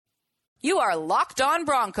You are Locked On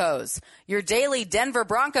Broncos, your daily Denver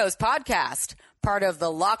Broncos podcast, part of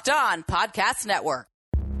the Locked On Podcast Network.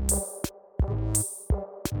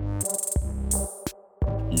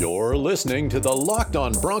 You're listening to the Locked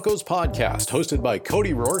On Broncos podcast, hosted by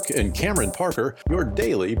Cody Rourke and Cameron Parker, your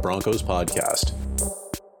daily Broncos podcast.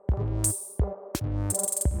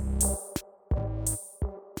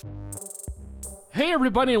 Hey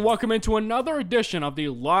everybody, and welcome into another edition of the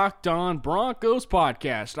Locked On Broncos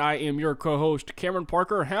podcast. I am your co-host, Cameron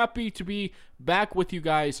Parker. Happy to be back with you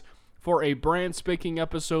guys for a brand spanking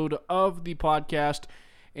episode of the podcast.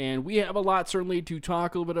 And we have a lot certainly to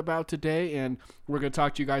talk a little bit about today, and we're going to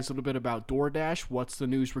talk to you guys a little bit about DoorDash. What's the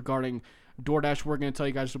news regarding DoorDash? We're going to tell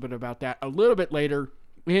you guys a little bit about that a little bit later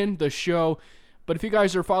in the show. But if you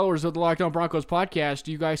guys are followers of the Locked On Broncos podcast,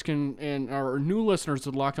 you guys can, and are new listeners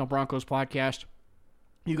to the Locked On Broncos podcast,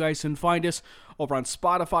 you guys can find us over on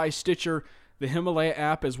Spotify, Stitcher, the Himalaya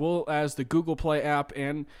app, as well as the Google Play app.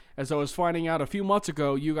 And as I was finding out a few months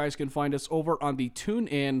ago, you guys can find us over on the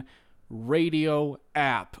TuneIn Radio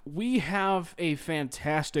app. We have a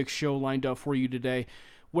fantastic show lined up for you today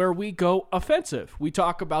where we go offensive. We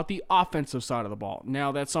talk about the offensive side of the ball.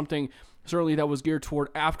 Now, that's something certainly that was geared toward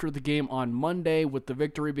after the game on Monday with the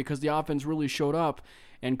victory, because the offense really showed up,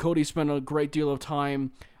 and Cody spent a great deal of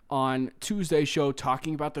time on Tuesday's show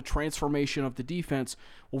talking about the transformation of the defense.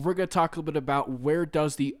 Well, we're going to talk a little bit about where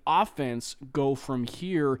does the offense go from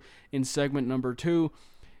here in segment number 2.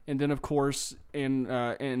 And then, of course, in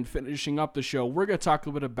finishing up the show, we're going to talk a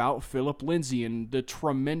little bit about Phillip Lindsay and the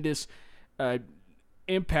tremendous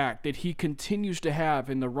impact that he continues to have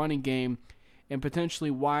in the running game, and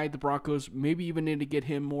potentially why the Broncos maybe even need to get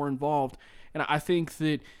him more involved. And I think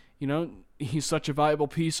that, you know, he's such a valuable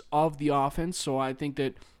piece of the offense, so I think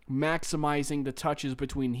that maximizing the touches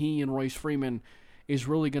between he and Royce Freeman is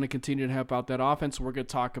really going to continue to help out that offense. We're going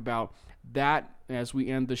to talk about that as we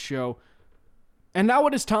end the show. And now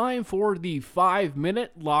it is time for the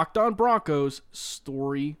 5-minute Locked On Broncos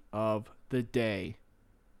story of the day.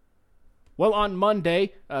 Well, on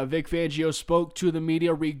Monday, Vic Fangio spoke to the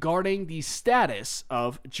media regarding the status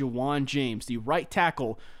of Ja'Wuan James, the right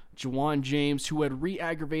tackle, Ja'Wuan James, who had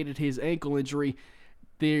re-aggravated his ankle injury.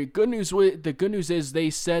 The good news is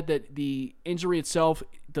they said that the injury itself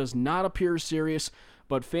does not appear serious,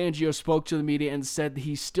 but Fangio spoke to the media and said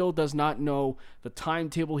he still does not know the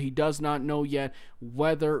timetable. He does not know yet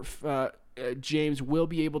whether James will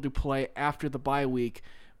be able to play after the bye week,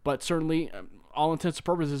 but certainly, all intents and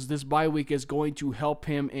purposes, this bye week is going to help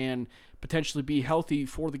him and potentially be healthy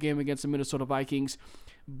for the game against the Minnesota Vikings.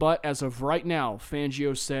 But as of right now,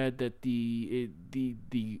 Fangio said that the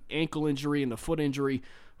ankle injury and the foot injury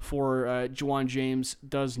for Ja'Wuan James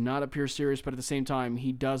does not appear serious, but at the same time,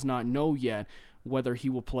 he does not know yet whether he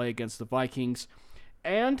will play against the Vikings.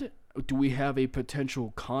 And do we have a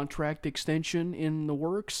potential contract extension in the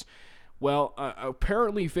works? Well,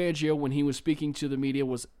 apparently Fangio, when he was speaking to the media,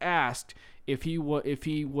 was asked if he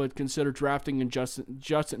would consider drafting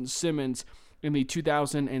Justin Simmons in the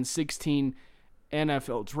 2016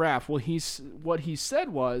 NFL draft. Well, what he said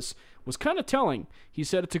was kind of telling. He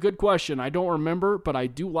said, it's a good question. I don't remember, but I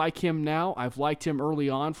do like him now. I've liked him early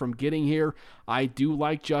on from getting here. I do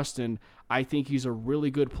like Justin. I think he's a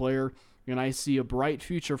really good player, and I see a bright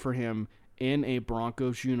future for him in a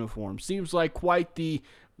Broncos uniform. Seems like quite the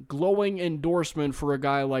glowing endorsement for a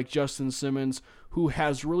guy like Justin Simmons, who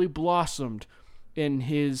has really blossomed in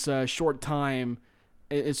his short time,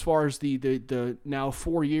 as far as the now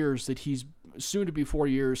 4 years that he's soon to be 4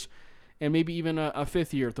 years, and maybe even a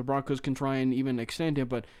fifth year if the Broncos can try and even extend him.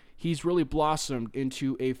 But he's really blossomed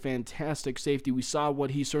into a fantastic safety. We saw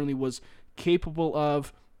what he certainly was capable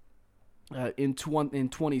of in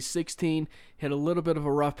 2016, hit a little bit of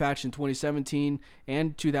a rough patch in 2017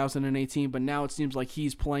 and 2018, but now it seems like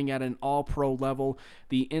he's playing at an all-pro level.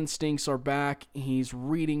 The instincts are back. He's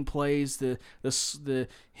reading plays,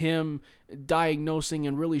 him diagnosing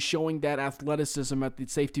and really showing that athleticism at the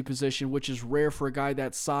safety position, which is rare for a guy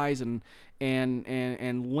that size and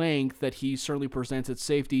length that he certainly presents at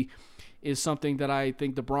safety, is something that I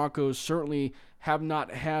think the Broncos certainly have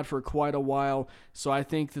not had for quite a while. So I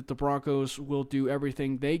think that the Broncos will do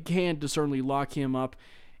everything they can to certainly lock him up.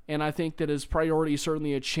 And I think that his priorities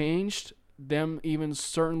certainly have changed. Them even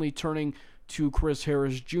certainly turning to Chris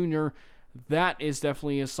Harris Jr., that is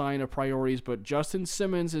definitely a sign of priorities. But Justin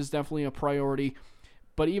Simmons is definitely a priority.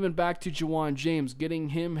 But even back to Ja'Wuan James, getting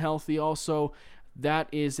him healthy also, that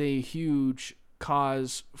is a huge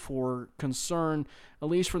cause for concern, at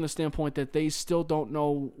least from the standpoint that they still don't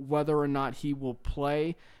know whether or not he will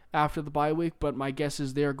play after the bye week, but my guess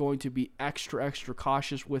is they're going to be extra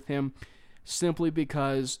cautious with him. simply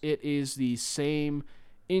because it is the same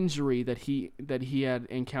injury that he had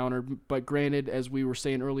encountered. But granted, as we were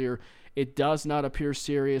saying earlier, it does not appear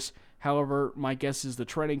serious. However, my guess is the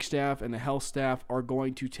training staff and the health staff are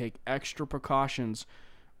going to take extra precautions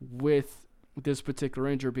with this particular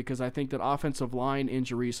injury, because I think that offensive line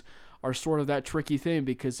injuries are sort of that tricky thing,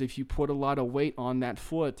 because if you put a lot of weight on that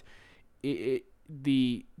foot,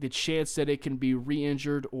 the chance that it can be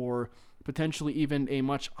re-injured or potentially even a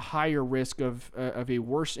much higher risk of a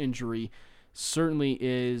worse injury certainly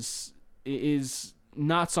is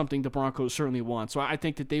not something the Broncos certainly want. So I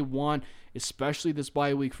think that they want, especially this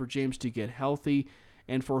bye week, for James to get healthy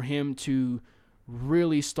and for him to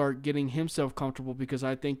really start getting himself comfortable, because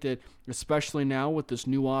I think that especially now with this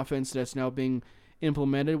new offense that's now being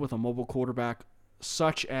implemented with a mobile quarterback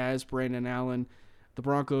such as Brandon Allen, the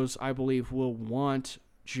Broncos, I believe, will want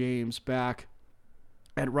James back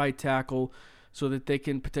at right tackle so that they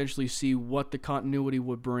can potentially see what the continuity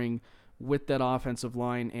would bring with that offensive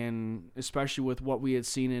line, and especially with what we had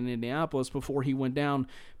seen in Indianapolis before he went down,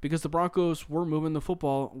 because the Broncos were moving the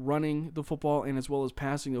football, running the football, and as well as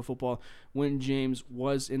passing the football when James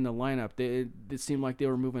was in the lineup. It seemed like they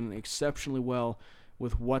were moving exceptionally well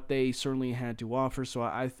with what they certainly had to offer. So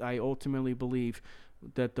I ultimately believe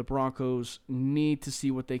that the Broncos need to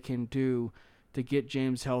see what they can do to get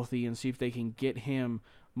James healthy and see if they can get him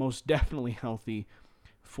most definitely healthy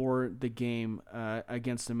for the game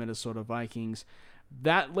against the Minnesota Vikings.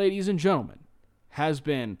 That, ladies and gentlemen, has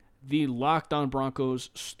been the Locked On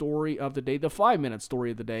Broncos story of the day, the 5-minute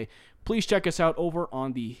story of the day. Please check us out over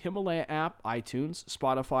on the Himalaya app, iTunes,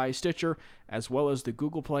 Spotify, Stitcher, as well as the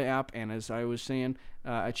Google Play app. And as I was saying,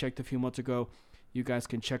 I checked a few months ago, you guys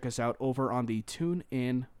can check us out over on the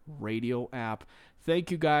TuneIn Radio app.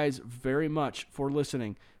 Thank you guys very much for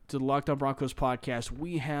listening to the Locked On Broncos podcast.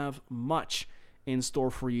 We have much in store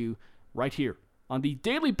for you right here on the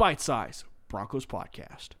Daily Bite-Size Broncos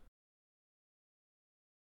podcast.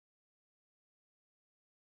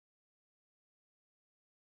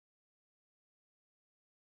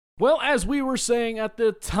 Well, as we were saying at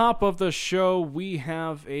the top of the show, we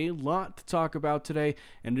have a lot to talk about today,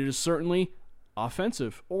 and it is certainly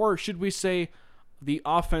offensive, or should we say the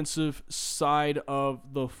offensive side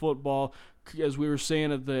of the football. As we were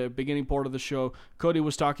saying at the beginning part of the show, Cody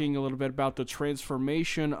was talking a little bit about the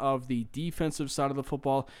transformation of the defensive side of the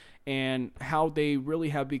football and how they really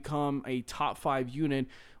have become a top 5 unit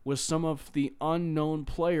with some of the unknown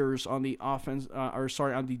players on the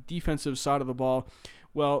on the defensive side of the ball.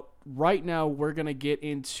 Well, right now we're going to get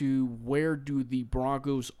into where do the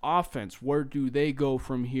Broncos offense, where do they go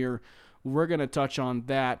from here? We're going to touch on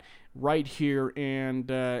that right here, and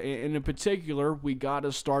in particular, we got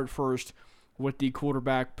to start first with the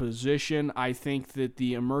quarterback position. I think that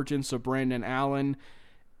the emergence of Brandon Allen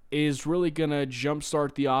is really going to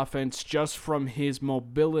jumpstart the offense just from his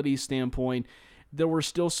mobility standpoint. There were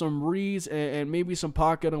still some reads and maybe some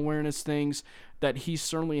pocket awareness things that he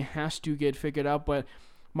certainly has to get figured out, but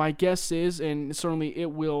my guess is, and certainly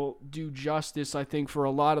it will do justice, I think, for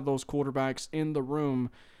a lot of those quarterbacks in the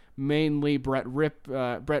room, mainly Brett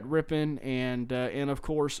Rypien and of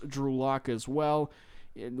course Drew Lock as well.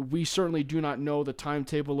 We certainly do not know the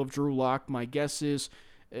timetable of Drew Lock. My guess is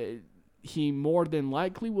he more than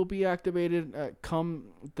likely will be activated come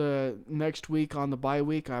the next week on the bye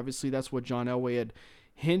week. Obviously, that's what John Elway had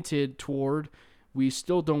hinted toward. We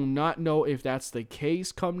still do not know if that's the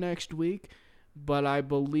case come next week, but I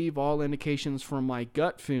believe all indications from my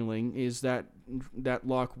gut feeling is that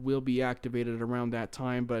Lock will be activated around that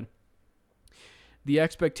time. But the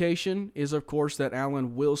expectation is, of course, that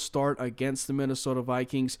Allen will start against the Minnesota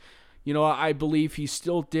Vikings. You know, I believe he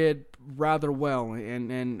still did rather well.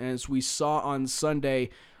 And as we saw on Sunday,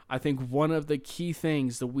 I think one of the key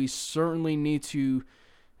things that we certainly need to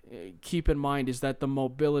keep in mind is that the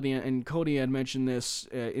mobility, and Cody had mentioned this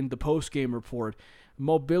in the post-game report,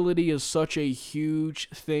 mobility is such a huge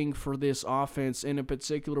thing for this offense, and in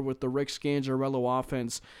particular with the Rick Scangarello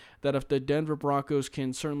offense, that if the Denver Broncos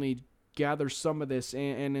can certainly gather some of this,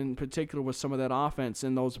 and in particular with some of that offense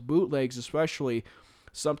and those bootlegs especially,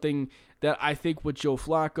 something that I think with Joe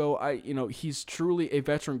Flacco, he's truly a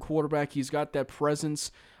veteran quarterback. He's got that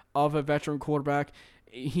presence of a veteran quarterback.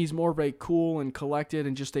 He's more of a cool and collected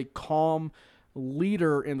and just a calm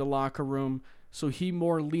leader in the locker room. So he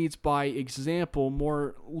more leads by example,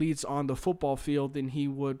 more leads on the football field than he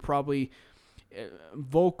would probably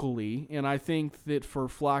vocally. And I think that for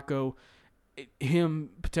Flacco, him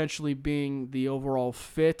potentially being the overall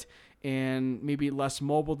fit and maybe less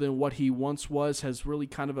mobile than what he once was has really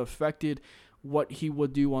kind of affected what he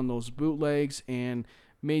would do on those bootlegs and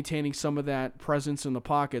maintaining some of that presence in the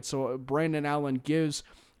pocket. So Brandon Allen gives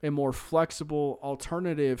a more flexible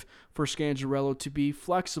alternative for Scangarello to be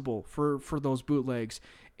flexible for those bootlegs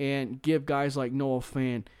and give guys like Noah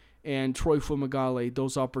Fant and Troy Fumagalli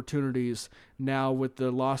those opportunities now with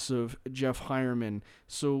the loss of Jeff Hireman.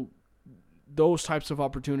 So those types of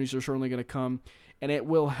opportunities are certainly going to come, and it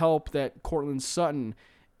will help that Courtland Sutton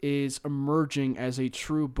is emerging as a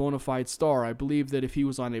true bona fide star. I believe that if he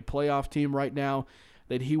was on a playoff team right now,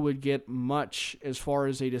 that he would get much as far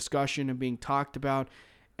as a discussion and being talked about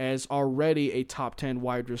as already a top 10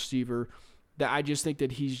 wide receiver. That I just think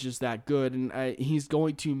that he's just that good, and he's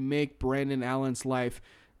going to make Brandon Allen's life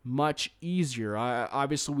much easier.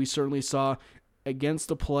 Obviously, we certainly saw against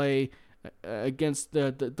the play against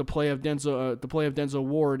the play of Denzel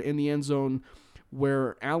Ward in the end zone,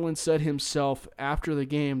 where Allen said himself after the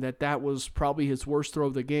game that was probably his worst throw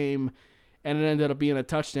of the game, and it ended up being a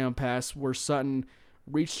touchdown pass where Sutton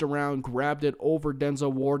reached around, grabbed it over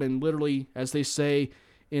Denzel Ward, and literally, as they say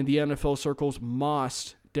in the NFL circles,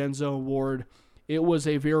 mossed Denzel Ward. It was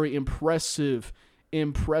a very impressive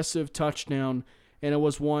touchdown, and it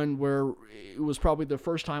was one where it was probably the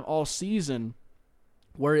first time all season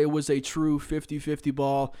where it was a true 50-50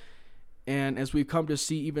 ball. And as we've come to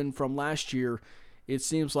see even from last year, it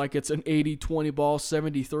seems like it's an 80-20 ball,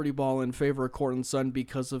 70-30 ball in favor of Courtland Sutton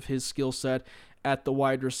because of his skill set at the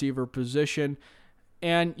wide receiver position.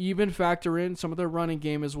 And even factor in some of their running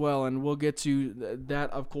game as well. And we'll get to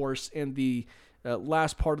that, of course, in the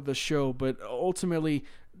last part of the show. But ultimately,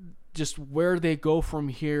 just where they go from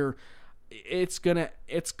here, it's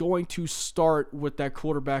going to start with that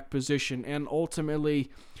quarterback position. And ultimately,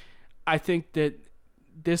 I think that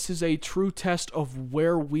this is a true test of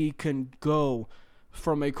where we can go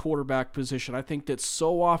from a quarterback position. I think that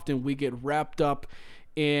so often we get wrapped up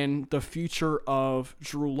in the future of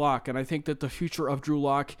Drew Lock, and I think that the future of Drew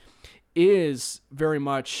Lock is very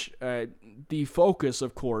much the focus,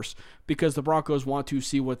 of course, because the Broncos want to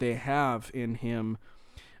see what they have in him.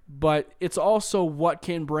 But it's also what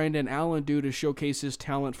can Brandon Allen do to showcase his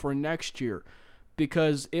talent for next year,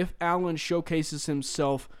 because if Allen showcases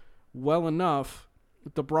himself well enough,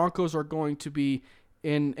 the Broncos are going to be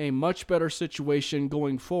in a much better situation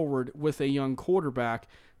going forward with a young quarterback,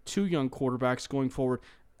 two young quarterbacks going forward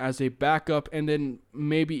as a backup, and then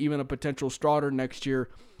maybe even a potential starter next year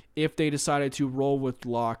if they decided to roll with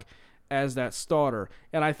Locke as that starter.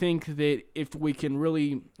 And I think that if we can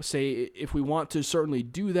really say, if we want to certainly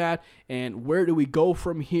do that, and where do we go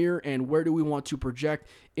from here, and where do we want to project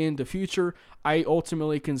in the future, I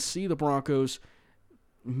ultimately can see the Broncos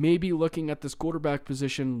maybe looking at this quarterback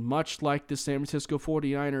position much like the San Francisco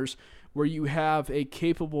 49ers, where you have a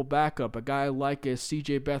capable backup, a guy like a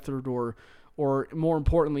C.J. Beathard or more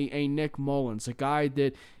importantly, a Nick Mullins, a guy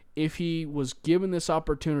that if he was given this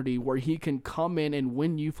opportunity where he can come in and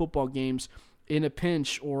win you football games in a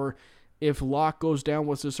pinch, or if Locke goes down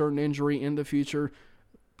with a certain injury in the future,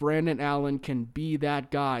 Brandon Allen can be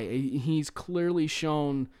that guy. He's clearly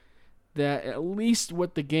shown that at least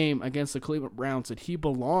with the game against the Cleveland Browns that he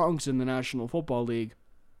belongs in the National Football League,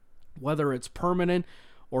 whether it's permanent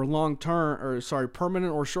or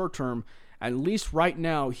permanent or short term. At least right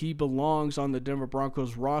now he belongs on the Denver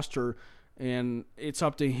Broncos roster, and it's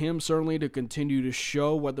up to him certainly to continue to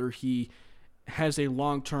show whether he has a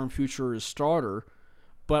long-term future as starter.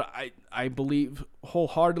 But I believe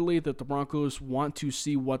wholeheartedly that the Broncos want to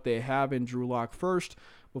see what they have in Drew Lock first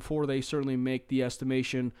before they certainly make the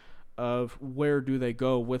estimation of where do they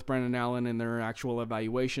go with Brandon Allen and their actual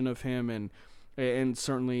evaluation of him. And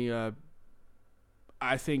certainly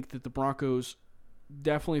I think that the Broncos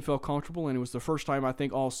definitely felt comfortable, and it was the first time I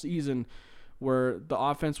think all season where the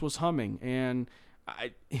offense was humming. And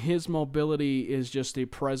his mobility is just a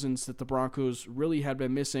presence that the Broncos really had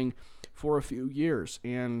been missing for a few years.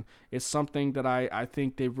 And it's something that I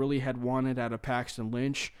think they really had wanted out of Paxton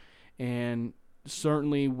Lynch. And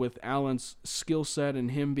certainly with Allen's skill set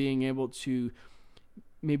and him being able to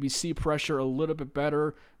maybe see pressure a little bit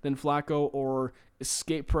better than Flacco, or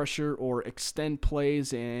escape pressure, or extend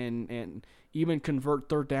plays and even convert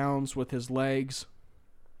third downs with his legs,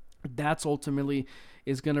 that's ultimately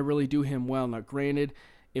is going to really do him well. Now, granted,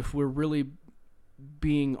 if we're really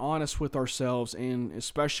being honest with ourselves, and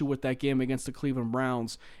especially with that game against the Cleveland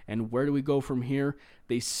Browns, and where do we go from here,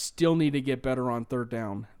 they still need to get better on third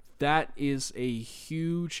down. That is a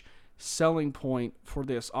huge selling point for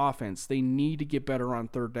this offense. They need to get better on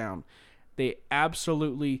third down. They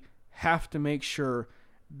absolutely have to make sure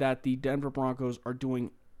that the Denver Broncos are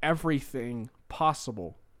doing everything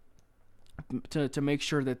possible to make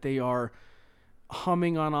sure that they are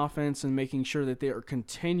humming on offense and making sure that they are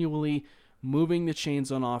continually moving the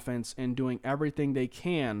chains on offense and doing everything they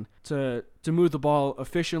can to move the ball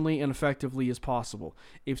efficiently and effectively as possible.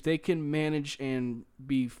 If they can manage and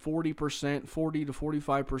be 40%, 40 to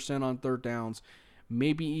 45% on third downs,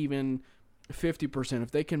 maybe even 50%,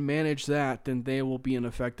 if they can manage that, then they will be an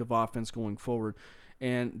effective offense going forward.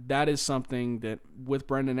 And that is something that with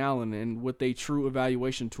Brendan Allen and with a true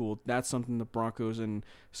evaluation tool, that's something the Broncos and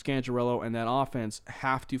Scangarello and that offense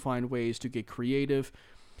have to find ways to get creative.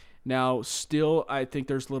 Now, still, I think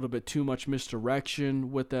there's a little bit too much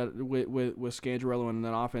misdirection with that with Scangarello and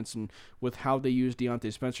that offense and with how they use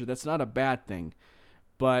Deontay Spencer. That's not a bad thing,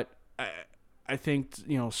 but I think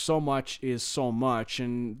so much is so much,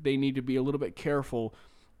 and they need to be a little bit careful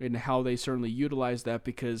in how they certainly utilize that,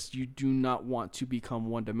 because you do not want to become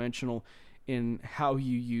one-dimensional in how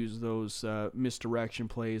you use those misdirection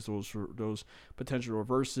plays, those potential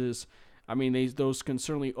reverses. I mean, those can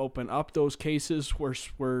certainly open up those cases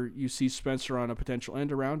where you see Spencer on a potential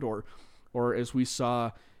end around, or as we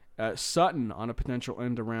saw Sutton on a potential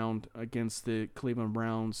end around against the Cleveland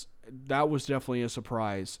Browns. That was definitely a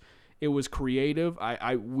surprise. It was creative.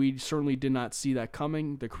 We certainly did not see that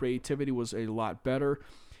coming. The creativity was a lot better.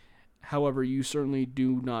 However, you certainly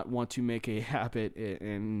do not want to make a habit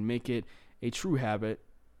and make it a true habit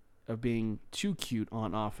of being too cute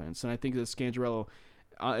on offense. And I think that Scangarello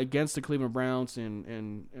against the Cleveland Browns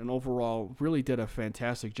and overall really did a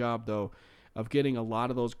fantastic job, though, of getting a lot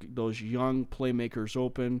of those young playmakers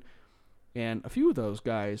open. And a few of those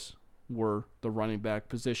guys were the running back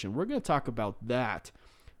position. We're going to talk about that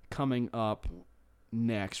coming up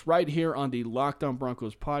next, right here on the Locked On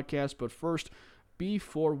Broncos podcast. But first,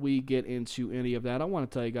 before we get into any of that, I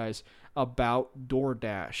want to tell you guys about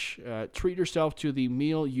DoorDash. Treat yourself to the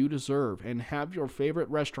meal you deserve and have your favorite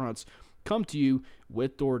restaurants come to you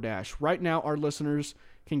with DoorDash. Right now, our listeners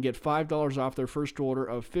can get $5 off their first order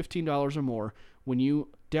of $15 or more when you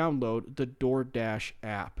download the DoorDash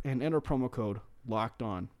app and enter promo code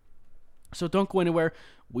LOCKEDON. So don't go anywhere.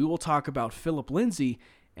 We will talk about Phillip Lindsay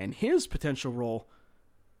and his potential role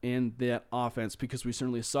in that offense, because we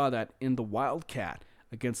certainly saw that in the Wildcat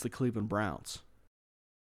against the Cleveland Browns.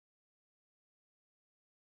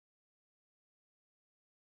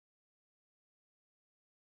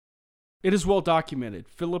 It is well documented.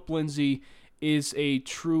 Phillip Lindsay is a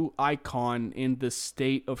true icon in the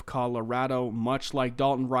state of Colorado, much like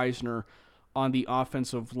Dalton Risner on the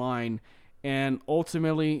offensive line. And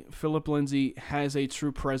ultimately, Phillip Lindsay has a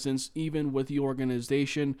true presence even with the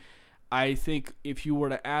organization. I think if you were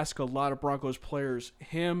to ask a lot of Broncos players,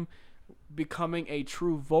 him becoming a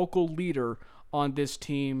true vocal leader on this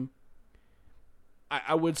team,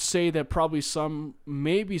 I would say that probably some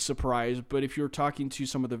may be surprised, but if you're talking to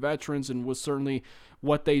some of the veterans and was certainly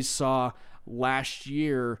what they saw last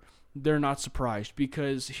year, they're not surprised,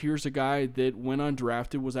 because here's a guy that went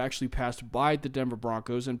undrafted, was actually passed by the Denver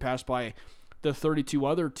Broncos and passed by the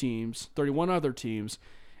 31 other teams,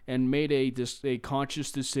 and made a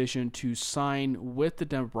conscious decision to sign with the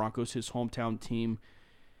Denver Broncos, his hometown team.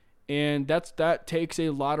 And that takes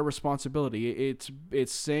a lot of responsibility.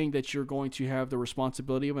 It's saying that you're going to have the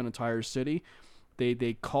responsibility of an entire city.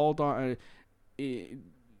 They called on,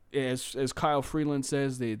 as Kyle Freeland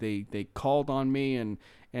says, they called on me, and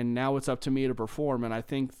now it's up to me to perform. And I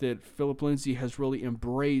think that Phillip Lindsay has really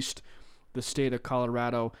embraced the state of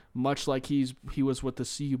Colorado, much like he was with the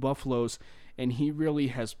CU Buffaloes, and he really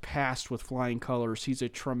has passed with flying colors. He's a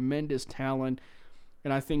tremendous talent,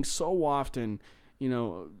 and I think so often,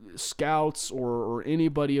 scouts or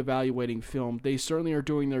anybody evaluating film, they certainly are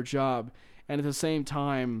doing their job, and at the same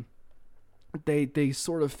time, they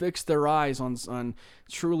sort of fix their eyes on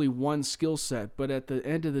truly one skill set. But at the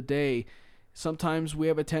end of the day, sometimes we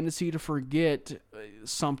have a tendency to forget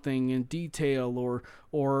something in detail,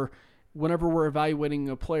 or whenever we're evaluating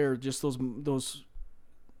a player, just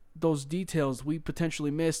those details we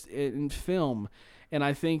potentially missed in film. And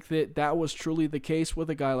I think that was truly the case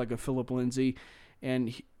with a guy like a Phillip Lindsay.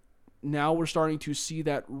 And now we're starting to see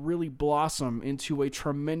that really blossom into a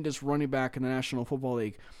tremendous running back in the National Football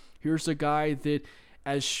League. Here's a guy that,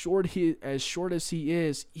 as short as he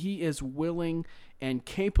is willing and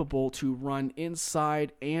capable to run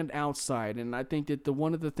inside and outside. And I think that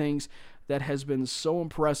one of the things that has been so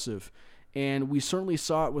impressive, and we certainly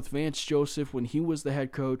saw it with Vance Joseph when he was the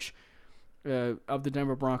head coach of the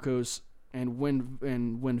Denver Broncos, and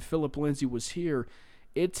when Phillip Lindsay was here,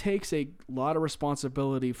 it takes a lot of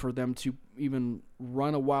responsibility for them to even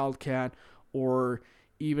run a Wildcat or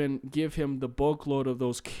even give him the bulk load of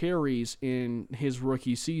those carries in his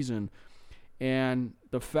rookie season. And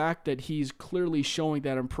the fact that he's clearly showing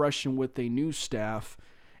that impression with a new staff,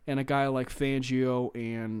 and a guy like Fangio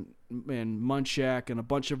and Munchak and a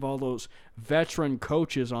bunch of all those veteran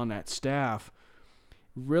coaches on that staff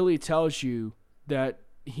really tells you that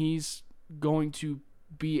he's going to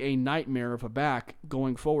be a nightmare of a back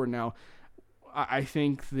going forward. Now, I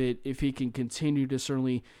think that if he can continue to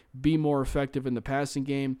certainly be more effective in the passing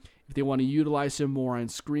game, if they want to utilize him more on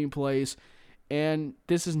screenplays, and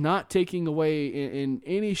this is not taking away in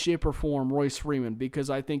any shape or form Royce Freeman, because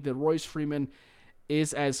I think that Royce Freeman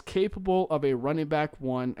is as capable of a running back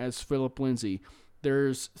one as Phillip Lindsay.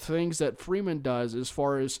 There's things that Freeman does as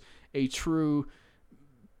far as a true,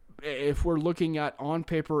 if we're looking at on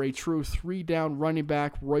paper, a true 3-down running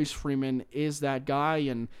back, Royce Freeman is that guy.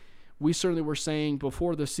 And we certainly were saying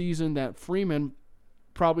before the season that Freeman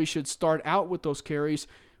probably should start out with those carries,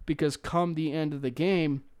 because come the end of the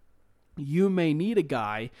game, you may need a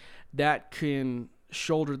guy that can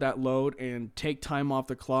shoulder that load and take time off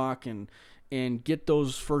the clock and get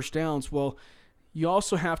those first downs. Well, you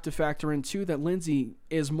also have to factor in too that Lindsay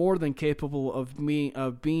is more than capable of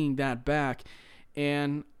being that back.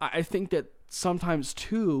 And I think that sometimes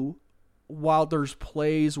too, while there's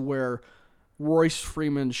plays where Royce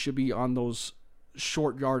Freeman should be on those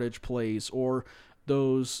short yardage plays or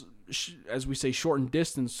those, as we say, short and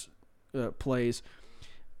distance plays,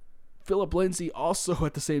 Phillip Lindsay also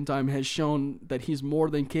at the same time has shown that he's more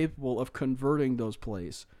than capable of converting those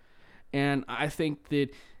plays. And I think that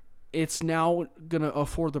it's now going to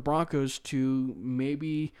afford the Broncos to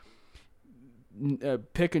maybe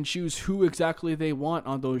pick and choose who exactly they want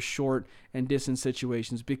on those short and distance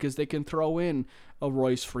situations, because they can throw in a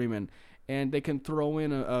Royce Freeman and they can throw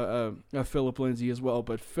in a Phillip Lindsay as well.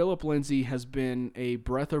 But Phillip Lindsay has been a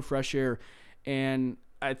breath of fresh air, and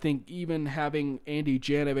I think even having Andy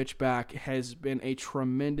Janovich back has been a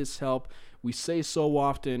tremendous help. We say so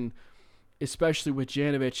often, especially with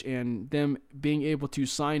Janovich and them being able to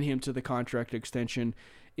sign him to the contract extension,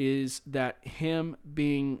 is that him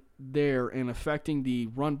being there and affecting the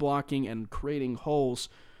run blocking and creating holes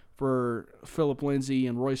for Phillip Lindsay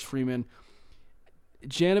and Royce Freeman.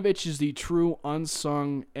 Janovich is the true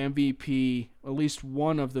unsung MVP, at least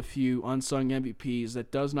one of the few unsung MVPs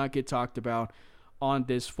that does not get talked about on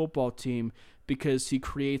this football team, because he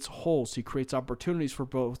creates holes, he creates opportunities for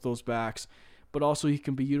both those backs, but also he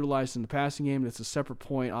can be utilized in the passing game. That's a separate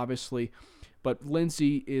point, obviously. But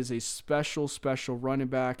Lindsay is a special, special running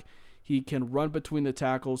back. He can run between the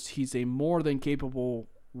tackles. He's a more than capable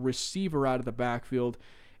receiver out of the backfield.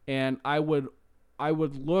 And I would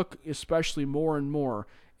look especially more and more,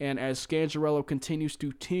 and as Scangarello continues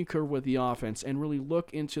to tinker with the offense and really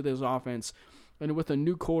look into this offense, and with a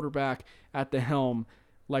new quarterback at the helm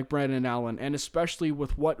like Brandon Allen, and especially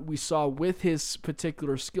with what we saw with his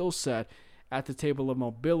particular skill set at the table of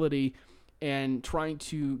mobility and trying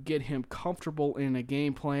to get him comfortable in a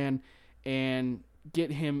game plan and get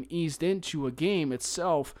him eased into a game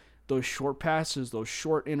itself, those short passes, those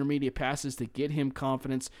short intermediate passes to get him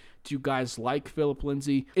confidence to guys like Phillip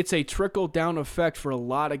Lindsay. It's a trickle-down effect for a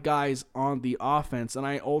lot of guys on the offense, and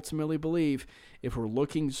I ultimately believe if we're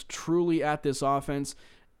looking truly at this offense,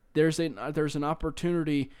 there's an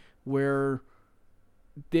opportunity where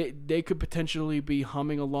they could potentially be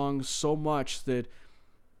humming along so much that,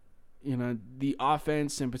 you know, the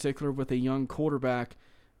offense in particular with a young quarterback,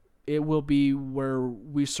 it will be where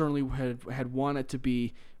we certainly had wanted to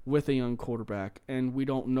be with a young quarterback. And we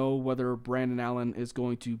don't know whether Brandon Allen is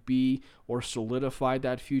going to be or solidify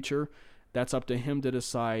that future. That's up to him to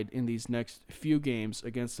decide in these next few games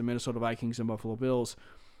against the Minnesota Vikings and Buffalo Bills.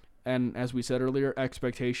 And as we said earlier,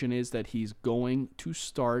 expectation is that he's going to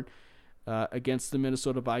start against the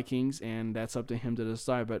Minnesota Vikings, and that's up to him to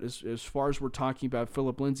decide. But as far as we're talking about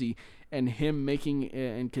Phillip Lindsay and him making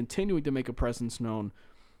and continuing to make a presence known,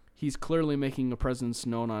 he's clearly making a presence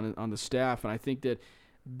known on the staff. And I think that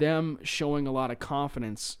them showing a lot of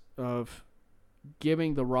confidence of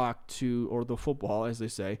giving the rock to, or the football, as they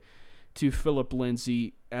say, to Phillip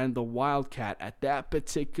Lindsay and the Wildcat at that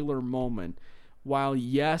particular moment, while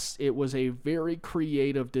yes, it was a very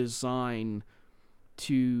creative design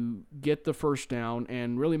to get the first down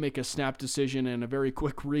and really make a snap decision and a very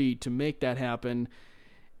quick read to make that happen,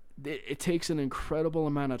 it takes an incredible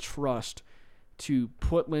amount of trust to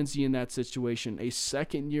put Lindsay in that situation. A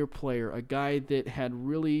second-year player, a guy that had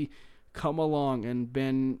really come along and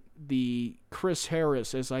been the Chris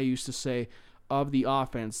Harris, as I used to say, of the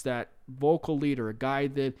offense, that vocal leader, a guy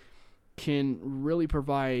that can really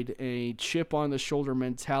provide a chip-on-the-shoulder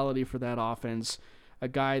mentality for that offense, a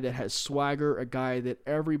guy that has swagger, a guy that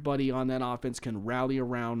everybody on that offense can rally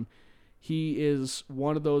around. He is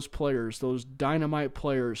one of those players, those dynamite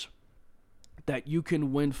players that you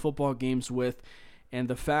can win football games with. And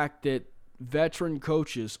the fact that veteran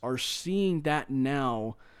coaches are seeing that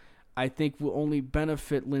now, I think will only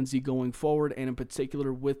benefit Lindsey going forward, and in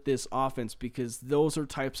particular with this offense, because those are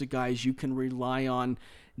types of guys you can rely on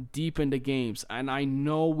deep into games. And I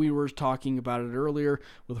know we were talking about it earlier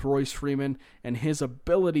with Royce Freeman and his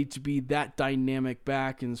ability to be that dynamic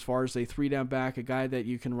back, and as far as a 3-down back, a guy that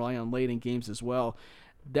you can rely on late in games as well.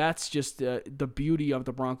 That's just the beauty of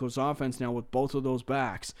the Broncos offense now with both of those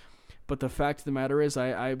backs. But the fact of the matter is,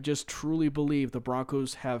 I just truly believe the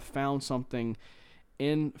Broncos have found something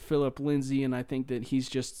in Phillip Lindsay, and I think that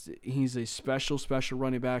he's a special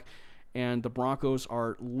running back, and the Broncos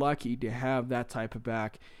are lucky to have that type of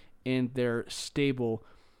back in their stable.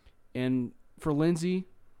 And for Lindsay,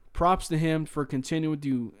 props to him for continuing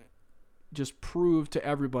to just prove to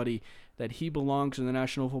everybody that he belongs in the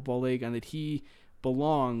National Football League and that he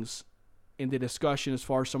belongs in the discussion as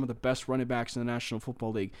far as some of the best running backs in the National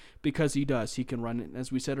Football League, because he does. He can run,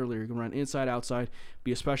 as we said earlier, he can run inside, outside,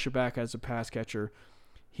 be a special back as a pass catcher.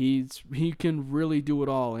 He can really do it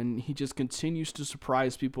all, and he just continues to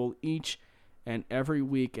surprise people each and every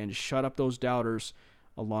week and shut up those doubters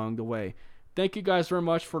along the way. Thank you guys very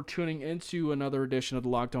much for tuning into another edition of the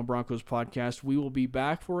Locked On Broncos podcast. We will be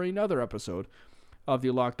back for another episode of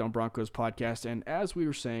the Locked On Broncos podcast, and as we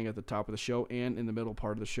were saying at the top of the show and in the middle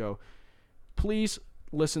part of the show, please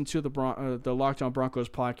listen to the Locked On Broncos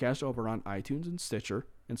podcast over on iTunes and Stitcher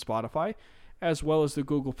and Spotify, as well as the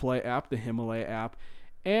Google Play app, the Himalaya app,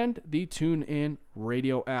 and the TuneIn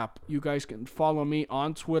Radio app. You guys can follow me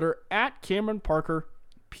on Twitter at Cameron Parker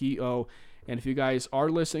PO. And if you guys are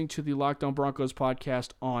listening to the Locked On Broncos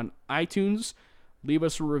podcast on iTunes, leave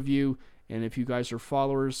us a review. And if you guys are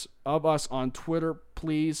followers of us on Twitter,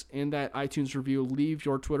 please, in that iTunes review, leave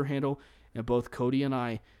your Twitter handle, and both Cody and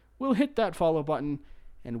I will hit that follow button,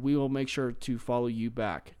 and we will make sure to follow you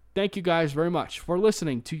back. Thank you guys very much for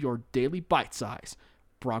listening to your daily bite-size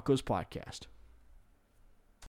Broncos podcast.